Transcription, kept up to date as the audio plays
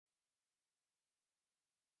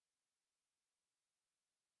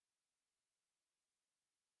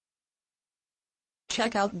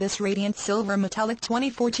Check out this radiant silver metallic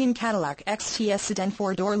 2014 Cadillac XTS Sedan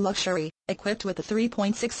 4-door luxury, equipped with a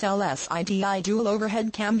 3.6L SIDI dual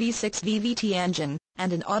overhead cam V6 VVT engine,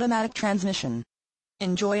 and an automatic transmission.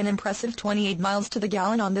 Enjoy an impressive 28 miles to the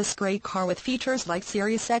gallon on this great car with features like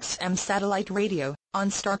Sirius XM satellite radio,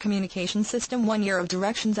 Onstar communication system, 1 year of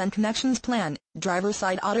directions and connections plan, driver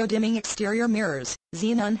side auto-dimming exterior mirrors,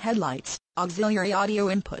 Xenon headlights, auxiliary audio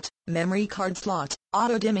input, memory card slot,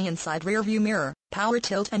 auto-dimming inside rearview mirror, power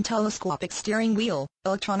tilt and telescopic steering wheel,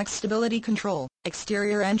 electronic stability control,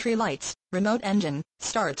 exterior entry lights, remote engine,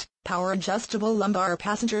 start, power adjustable lumbar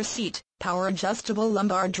passenger seat, power adjustable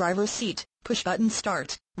lumbar driver seat, push-button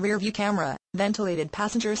start, rear-view camera, ventilated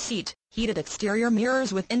passenger seat, heated exterior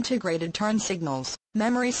mirrors with integrated turn signals,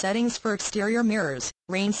 memory settings for exterior mirrors,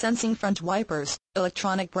 rain-sensing front wipers,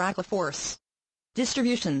 electronic Brakeforce,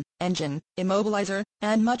 distribution, engine, immobilizer,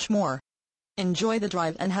 and much more. Enjoy the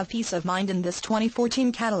drive and have peace of mind in this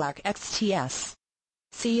 2014 Cadillac XTS.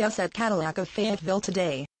 See us at Cadillac of Fayetteville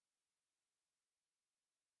today.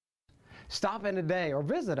 Stop in today or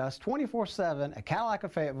visit us 24/7 at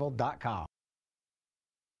CadillacofFayetteville.com.